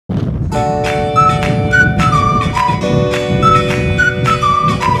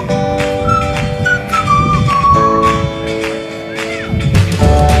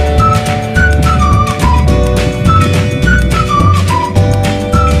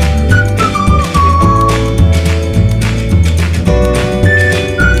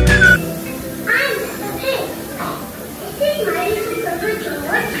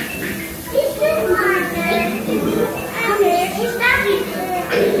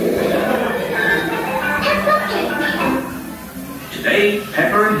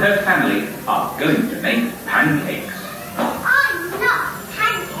her family are going to make pancakes. I love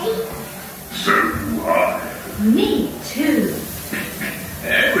pancakes. So do I. Me too.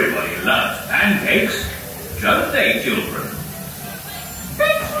 Everybody loves pancakes, don't they, children?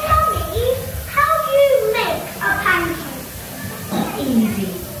 But Mummy, how do you make a pancake? Easy.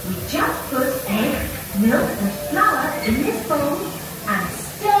 We just put eggs, milk and flour in this bowl and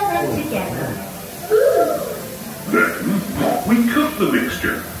stir them together. Ooh. Then we cook the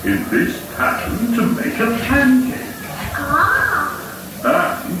mixture in this pattern to make a pancake. Ah.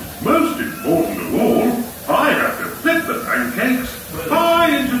 And, most important of all, I have to flip the pancakes high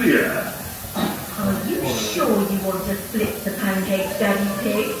into the air. Are you sure you want to flip the pancakes, Daddy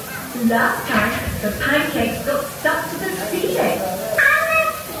Pig? Last time, the pancakes got stuck to the ceiling. And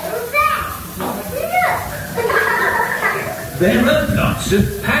they're still there. Look. There are lots of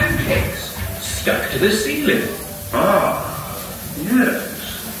pancakes stuck to the ceiling. Ah,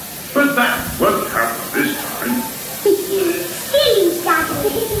 yes. But that won't happen this time. Silly Daddy.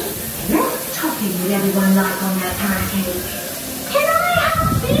 What topping would everyone like on their pancake? Can I have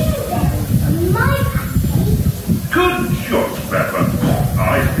blueberries on my pancake? Good shot, Peppa.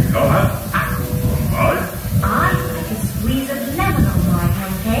 I think I'll have apples on mine. I'd like a squeeze of lemon on my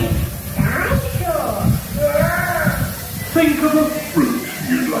pancake. Dinosaur. Think of a fruit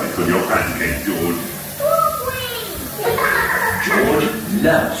you'd like on your pancake, George. Strawberries. George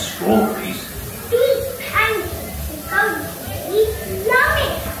loves strawberries. These pancakes are going to be yummy.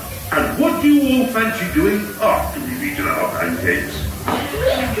 And what do you all fancy doing after we've eaten our pancakes?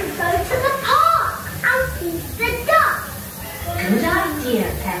 We could go to the park and feed the ducks. Good idea,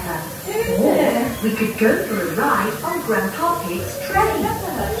 Peppa. Or we could go for a ride on Grandpa Pig's train.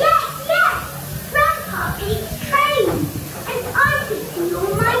 Yes. Grandpa Pig's train. And I could see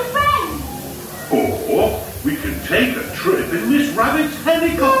all my friends. Or we can take a trip in Miss Rabbit's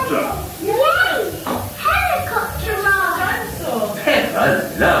helicopter. Yay! Helicopter ride. Peppa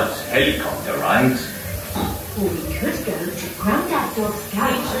loves helicopter rides. Or we could go to Grandad Dog's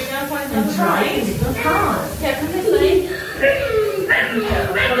garage and drive in little cars. Yeah, come this way.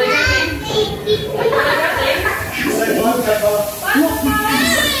 George, what would you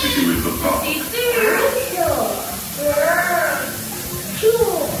like to do in the park?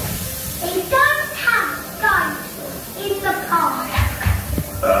 Sure. They don't have dinosaurs in the park.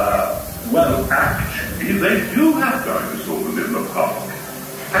 Well, actually, they do have dinosaurs in the park.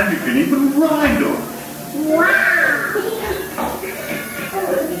 And you can even ride them. Wow.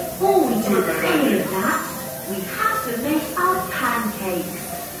 Before we do any of that, we have to make our pancakes.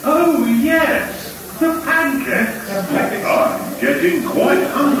 Oh, yes, the pancakes. I'm getting quite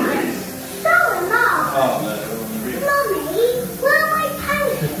hungry. So am I. Mummy, will my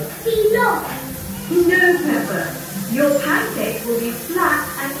pancakes be long? No, Peppa. Your pancakes will be flat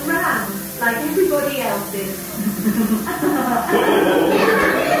and round, like everybody else's.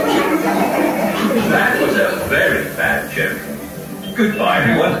 That was a very bad joke. Goodbye,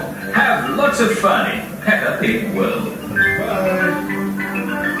 everyone. Have lots of fun in Peppa Pig World.